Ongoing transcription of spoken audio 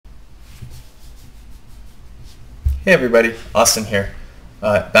Hey everybody, Austin here,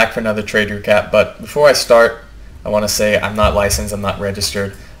 back for another trade recap. But before I start, I want to say I'm not licensed, I'm not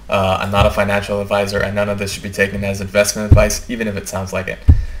registered, I'm not a financial advisor, and none of this should be taken as investment advice, even if it sounds like it.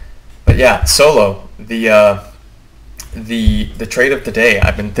 But yeah, Solo, the trade of the day.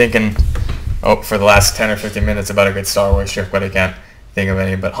 I've been thinking, for the last 10 or 15 minutes about a good Star Wars trick, but I can't think of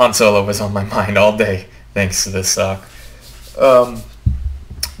any. But Han Solo was on my mind all day, thanks to this stock.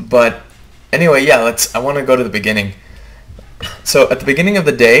 But anyway, yeah, I want to go to the beginning. So at the beginning of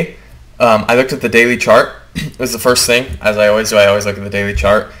the day, I looked at the daily chart. It was the first thing, as I always do. I always look at the daily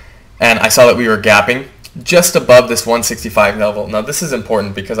chart, and I saw that we were gapping just above this 165 level. Now this is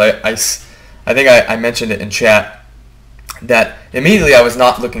important because I think I mentioned it in chat that immediately I was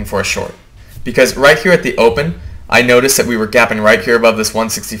not looking for a short, because right here at the open, I noticed that we were gapping right here above this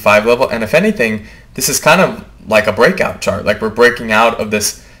 165 level, and if anything, this is kind of like a breakout chart. Like we're breaking out of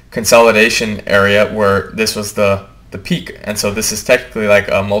this consolidation area where this was the peak, and so this is technically like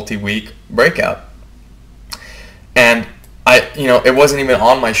a multi-week breakout. And it wasn't even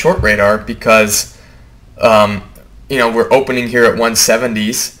on my short radar because we're opening here at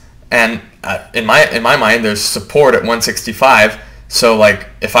 170s, and in my mind there's support at 165. So like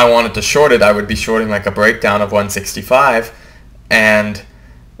if I wanted to short it, I would be shorting like a breakdown of 165, and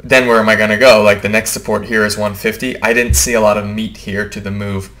then where am I going to go? Like the next support here is 150. I didn't see a lot of meat here to the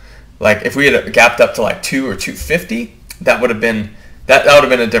move. Like if we had gapped up to like 2 or 250, that would have been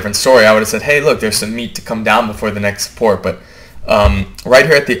a different story. I would have said, hey, look, there's some meat to come down before the next support. But right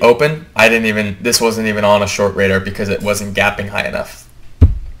here at the open, this wasn't even on a short radar because it wasn't gapping high enough.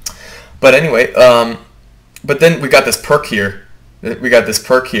 But anyway, but then we got this perk here. And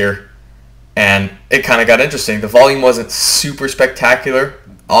it kind of got interesting. The volume wasn't super spectacular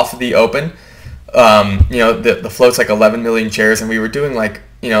off of the open. The float's like 11 million shares, and we were doing like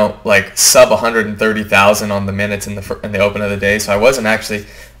sub 130,000 on the minutes in the open of the day. So I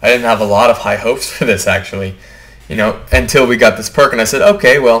didn't have a lot of high hopes for this actually, until we got this perk, and I said,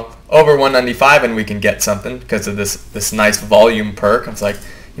 okay, well, over 195 and we can get something because of this nice volume perk. I was like,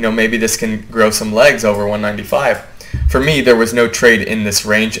 maybe this can grow some legs over 195. For me, there was no trade in this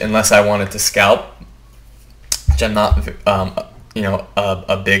range unless I wanted to scalp, which I'm not,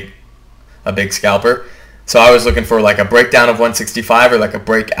 a big scalper. So I was looking for like a breakdown of 165 or like a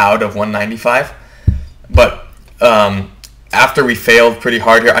breakout of 195. But after we failed pretty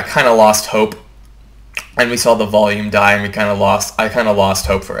hard here, I kind of lost hope, and we saw the volume die, and I kind of lost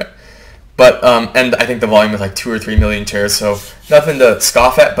hope for it. But and I think the volume was like 2 or 3 million shares, so nothing to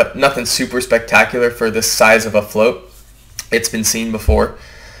scoff at, but nothing super spectacular for this size of a float. It's been seen before.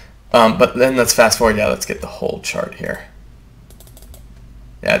 But then let's fast forward. Yeah, let's get the whole chart here.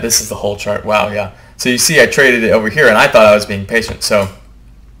 Yeah, this is the whole chart. Wow, yeah. So you see I traded it over here, and I thought I was being patient. So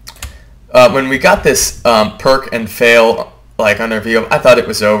when we got this perk and fail like under VO, I thought it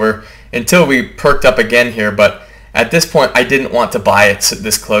was over until we perked up again here. But at this point, I didn't want to buy it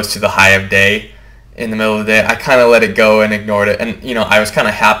this close to the high of day in the middle of the day. I kind of let it go and ignored it. And, I was kind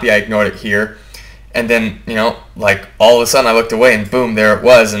of happy I ignored it here. And then, like all of a sudden I looked away and boom, there it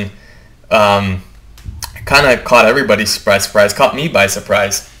was. And kind of caught everybody surprise, caught me by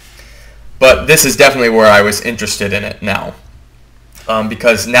surprise. But this is definitely where I was interested in it now.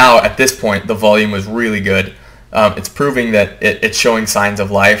 Because now at this point, the volume was really good. It's proving that it's showing signs of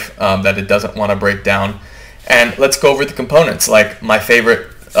life, that it doesn't want to break down. And let's go over the components, like my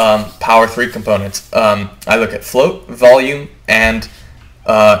favorite Power 3 components. I look at float, volume, and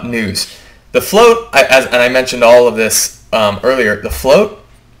news. The float, and I mentioned all of this earlier, the float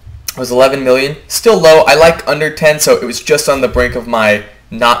was 11 million, still low. I like under 10, so it was just on the brink of my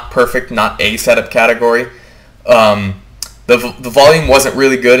not perfect, not A setup category. The volume wasn't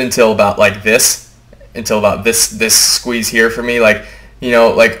really good until about this squeeze here for me, like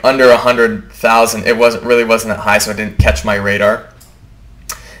under 100,000. It really wasn't that high, so it didn't catch my radar.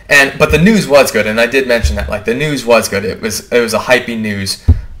 But the news was good, and I did mention that. Like the news was good. It was a hypey news,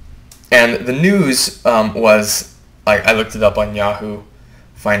 and the news was like I looked it up on Yahoo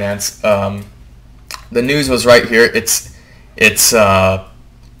Finance. The news was right here. This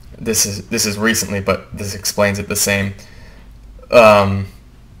is recently, but this explains it the same.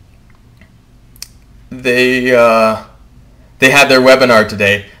 They had their webinar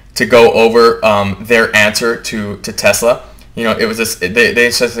today to go over their answer to Tesla. It was this. They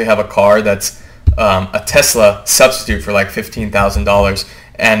essentially have a car that's a Tesla substitute for like $15,000,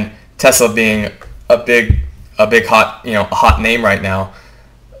 and Tesla being a big hot a hot name right now.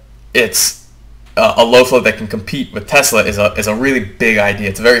 It's a low float that can compete with Tesla is a really big idea.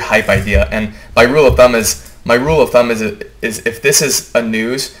 It's a very hype idea, and my rule of thumb is if this is a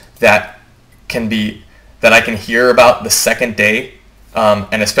news that can be that I can hear about the second day,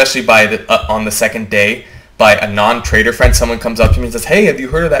 and especially on the second day by a non-trader friend. Someone comes up to me and says, "Hey, have you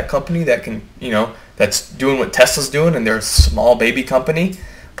heard of that company that can, that's doing what Tesla's doing, and they're a small baby company?"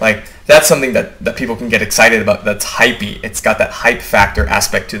 Like, that's something that people can get excited about. That's hypey. It's got that hype factor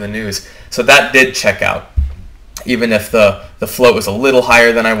aspect to the news. So that did check out, even if the float was a little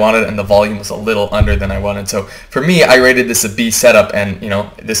higher than I wanted and the volume was a little under than I wanted. So for me, I rated this a B setup, and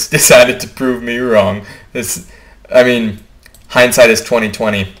this decided to prove me wrong. Hindsight is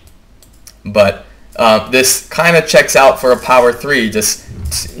 2020, but this kind of checks out for a power 3. Just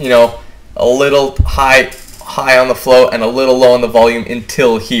a little high on the float and a little low on the volume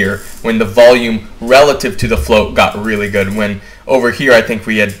until here, when the volume relative to the float got really good. When over here, I think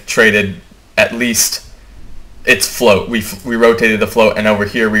we had traded at least its float. We rotated the float, and over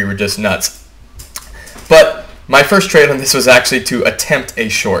here we were just nuts. But my first trade on this was actually to attempt a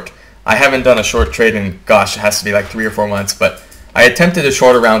short. I haven't done a short trade in, gosh, it has to be like 3 or 4 months, but I attempted a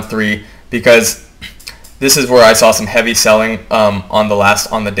short around 3 because this is where I saw some heavy selling on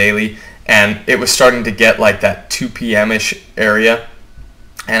the daily, and it was starting to get like that 2 p.m.-ish area,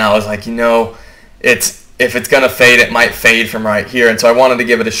 and I was like, if it's gonna fade, it might fade from right here, and so I wanted to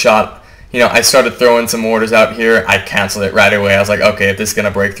give it a shot. I started throwing some orders out here. I canceled it right away. I was like, okay, if this is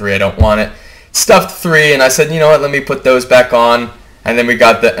gonna break 3, I don't want it. Stuffed 3, and I said, you know what? Let me put those back on. And then we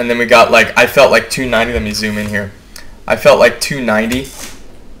got like, I felt like 290. Let me zoom in here. I felt like 290.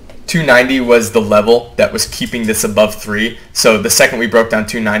 290 was the level that was keeping this above 3. So the second we broke down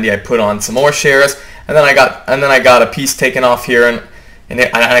 290, I put on some more shares, and then I got a piece taken off here, and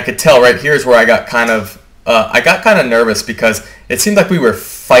I could tell right here is where I got kind of nervous, because it seemed like we were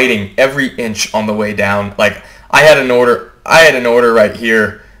fighting every inch on the way down. Like, I had an order right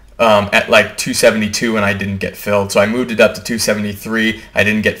here at like 272, and I didn't get filled, so I moved it up to 273. I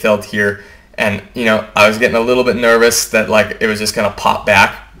didn't get filled here, and I was getting a little bit nervous that like it was just gonna pop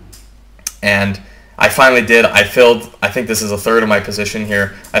back, and I finally did. I think this is a third of my position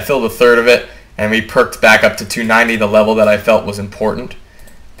here. I filled a third of it, and we perked back up to 290, the level that I felt was important.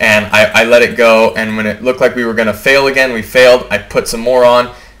 And I let it go, and when it looked like we were going to fail again, we failed. I put some more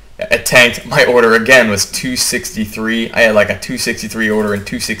on. It tanked. My order again was 263. I had like a 263 order and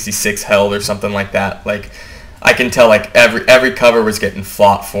 266 held or something like that. Like, I can tell like every cover was getting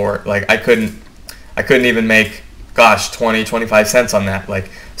fought for. Like, I couldn't even make, gosh, 20, 25 cents on that. Like,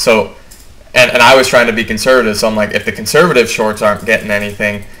 so, and I was trying to be conservative, so I'm like, if the conservative shorts aren't getting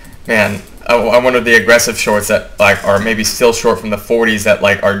anything, man, I wonder the aggressive shorts that like are maybe still short from the 40s that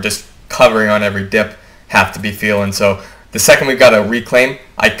like are just covering on every dip have to be feeling. So the second we got a reclaim,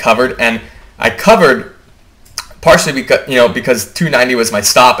 I covered, and I covered partially because 290 was my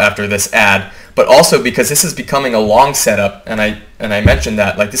stop after this ad, but also because this is becoming a long setup, and I mentioned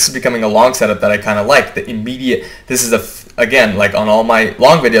that like this is becoming a long setup that I kind of like. The immediate, this is again like on all my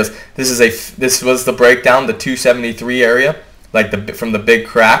long videos, this was the breakdown, the 273 area, like from the big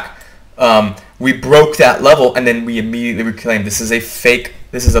crack. We broke that level, and then we immediately reclaimed. This is a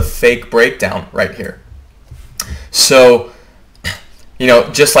fake breakdown right here. So,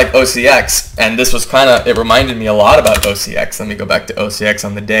 just like OCX, and this was it reminded me a lot about OCX. Let me go back to OCX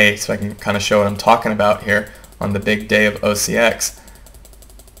on the day so I can kind of show what I'm talking about here on the big day of OCX.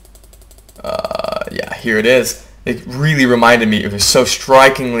 Yeah, here it is. It really reminded me, it was so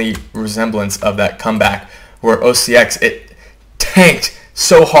strikingly resemblance of that comeback where OCX, it tanked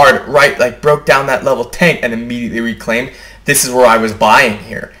so hard, right, like broke down that level, tanked, and immediately reclaimed. This is where I was buying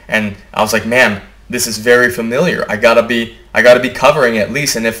here, and I was like, man, this is very familiar. I gotta be covering at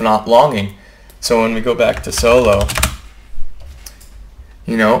least, and if not longing. So when we go back to solo,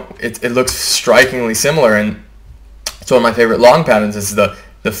 it looks strikingly similar, and it's one of my favorite long patterns is the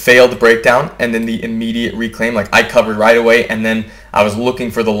failed breakdown and then the immediate reclaim. Like, I covered right away, and then I was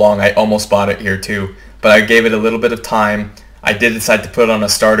looking for the long. I almost bought it here too, but I gave it a little bit of time. I did decide to put on a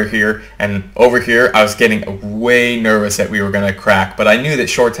starter here, and over here I was getting way nervous that we were going to crack, but I knew that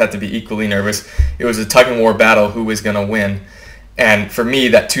shorts had to be equally nervous. It was a tug and war battle, who was going to win, and for me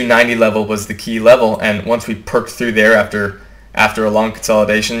that 290 level was the key level, and once we perked through there after a long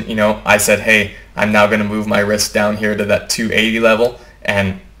consolidation, I said, hey, I'm now going to move my risk down here to that 280 level,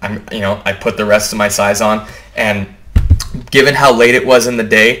 and I put the rest of my size on, and given how late it was in the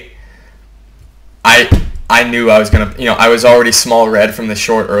day, I knew I was going to, I was already small red from the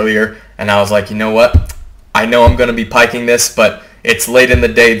short earlier, and I was like, you know what? I know I'm going to be piking this, but it's late in the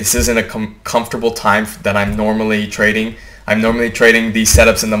day. This isn't a comfortable time that I'm normally trading. I'm normally trading these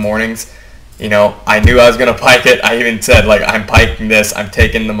setups in the mornings. I knew I was going to pike it. I even said, like, I'm piking this. I'm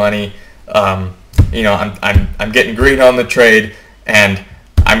taking the money. I'm getting green on the trade, and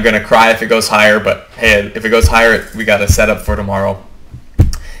I'm gonna cry if it goes higher, but hey, if it goes higher, we got to set up for tomorrow.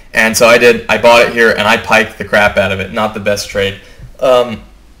 And so I did. I bought it here and I piked the crap out of it. Not the best trade.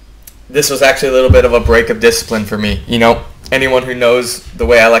 This was actually a little bit of a break of discipline for me. You know, anyone who knows the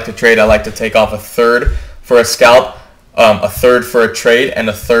way I like to trade, I like to take off a third for a scalp, a third for a trade, and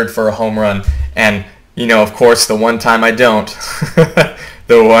a third for a home run. And, you know, of course, the one time I don't.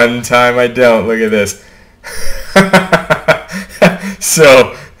 The one time I don't. Look at this.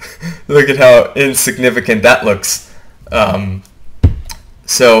 So, look at how insignificant that looks.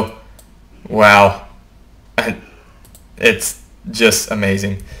 So, wow. It's just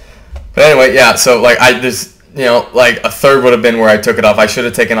amazing. But anyway, yeah, so like you know, like a third would have been where I took it off. I should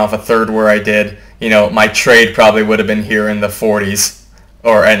have taken off a third where I did. You know, my trade probably would have been here in the 40s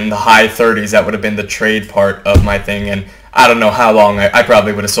or in the high 30s. That would have been the trade part of my thing. And I don't know how long I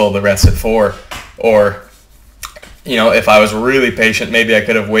probably would have sold the rest at 4. Or, you know, if I was really patient, maybe I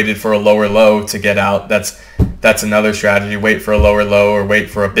could have waited for a lower low to get out. That's another strategy. Wait for a lower low or wait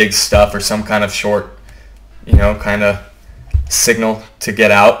for a big stuff or some kind of short, you know, kind of signal to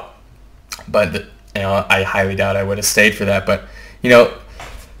get out. But, you know, I highly doubt I would have stayed for that. But, you know,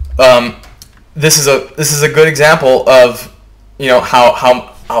 this is a good example of, you know,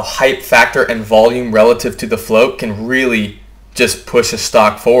 how hype factor and volume relative to the float can really just push a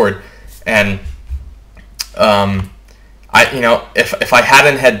stock forward. And you know, if I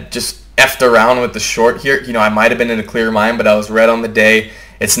hadn't had just effed around with the short here, you know, I might have been in a clear mind, but I was red on the day.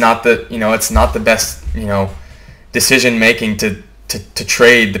 It's not the best, you know, decision making to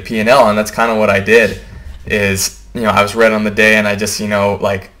trade the P&L, and that's kind of what I did. Is, you know, I was red on the day, and I just, you know,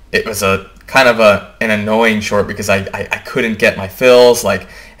 like, it was a kind of an annoying short because I couldn't get my fills, like,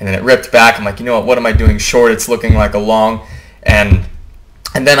 and then it ripped back. I'm like, you know what am I doing short? It's looking like a long, and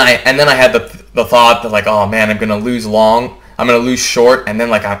then I had the thought that, like, oh man, I'm gonna lose long, I'm gonna lose short, and then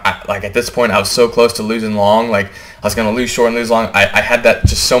like like at this point I was so close to losing long, like I was gonna lose short and lose long. I had that,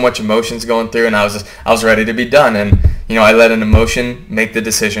 just so much emotions going through, and I was ready to be done, and, you know, I let an emotion make the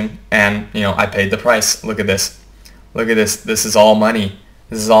decision, and, you know, I paid the price. Look at this. Look at this. This is all money.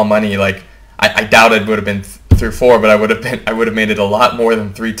 This is all money. Like, I doubt it would have been through 4, but I would have made it a lot more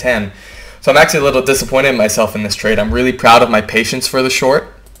than 310. So I'm actually a little disappointed in myself in this trade. I'm really proud of my patience for the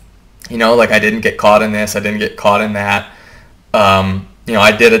short. You know, like, I didn't get caught in this. I didn't get caught in that. You know,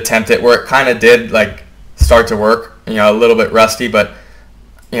 I did attempt it where it kind of did, like, start to work. You know, a little bit rusty, but,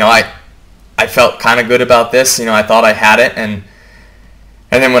 you know, I felt kind of good about this. You know, I thought I had it, and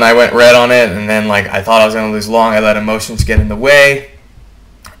then when I went red on it, and then, like, I thought I was going to lose long, I let emotions get in the way,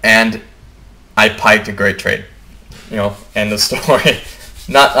 and I piked a great trade. You know, end of story.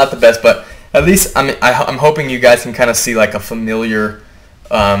 Not the best, but at least I'm hoping you guys can kind of see, like, a familiar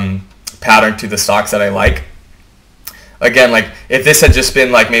pattern to the stocks that I like. Again, like, if this had just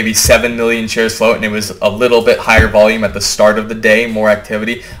been like maybe 7 million shares float and it was a little bit higher volume at the start of the day, more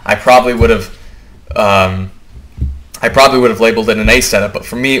activity, I probably would have labeled it an A setup. But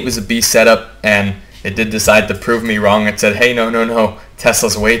for me, it was a B setup, and it did decide to prove me wrong. It said, hey, no,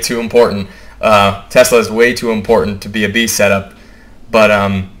 Tesla's way too important. Tesla is way too important to be a B setup. But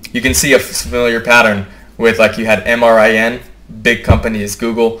you can see a familiar pattern with, like, you had MRIN, big company is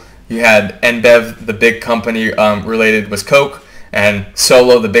Google. You had NBEV, the big company related was Coke, and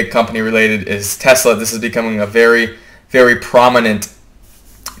Solo, the big company related is Tesla. This is becoming a very, very prominent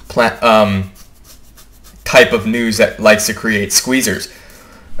type of news that likes to create squeezers.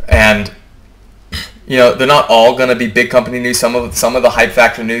 And, you know, they're not all going to be big company news. Some of the hype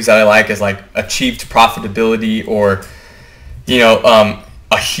factor news that I like is, like, achieved profitability, or, you know,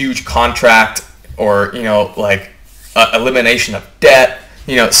 a huge contract, or, you know, like, elimination of debt.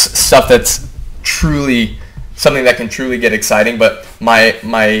 You know, stuff that's truly something that can truly get exciting. But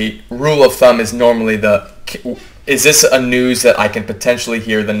my rule of thumb is normally is this a news that I can potentially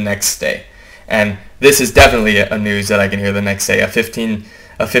hear the next day? And this is definitely a news that I can hear the next day. A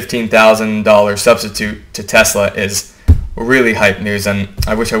 $15,000 substitute to Tesla is really hype news, and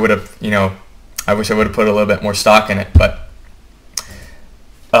I wish I would have put a little bit more stock in it. But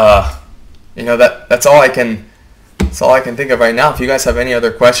you know, that's all I can. That's all I can think of right now. If you guys have any other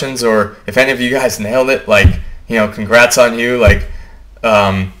questions, or if any of you guys nailed it, like, you know, congrats on you. Like,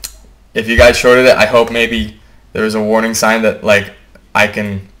 if you guys shorted it, I hope maybe there was a warning sign that, like,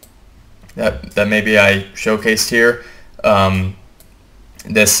 that maybe I showcased here.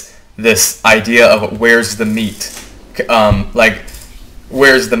 This idea of where's the meat, like,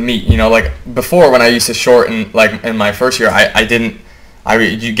 where's the meat? You know, like, before, when I used to short in my first year,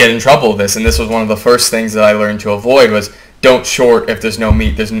 you get in trouble with this, and this was one of the first things that I learned to avoid was, don't short if there's no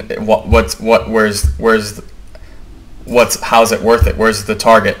meat. Where's how's it worth it? Where's the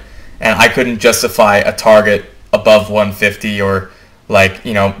target? And I couldn't justify a target above 150, or like,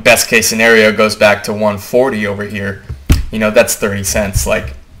 you know, best case scenario goes back to 140 over here. You know, that's 30 cents.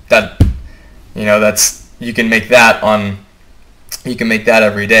 Like that, you know, you can make that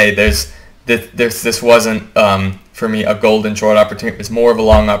every day. This wasn't for me a golden short opportunity. It was more of a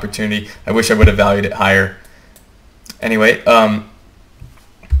long opportunity. I wish I would have valued it higher. Anyway,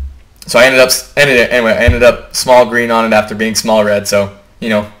 so I ended up small green on it after being small red. So, you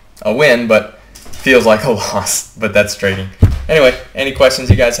know, a win, but feels like a loss. But that's trading. Anyway, any questions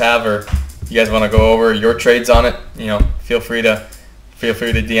you guys have, or you guys want to go over your trades on it, you know, feel free to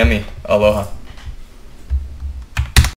DM me. Aloha.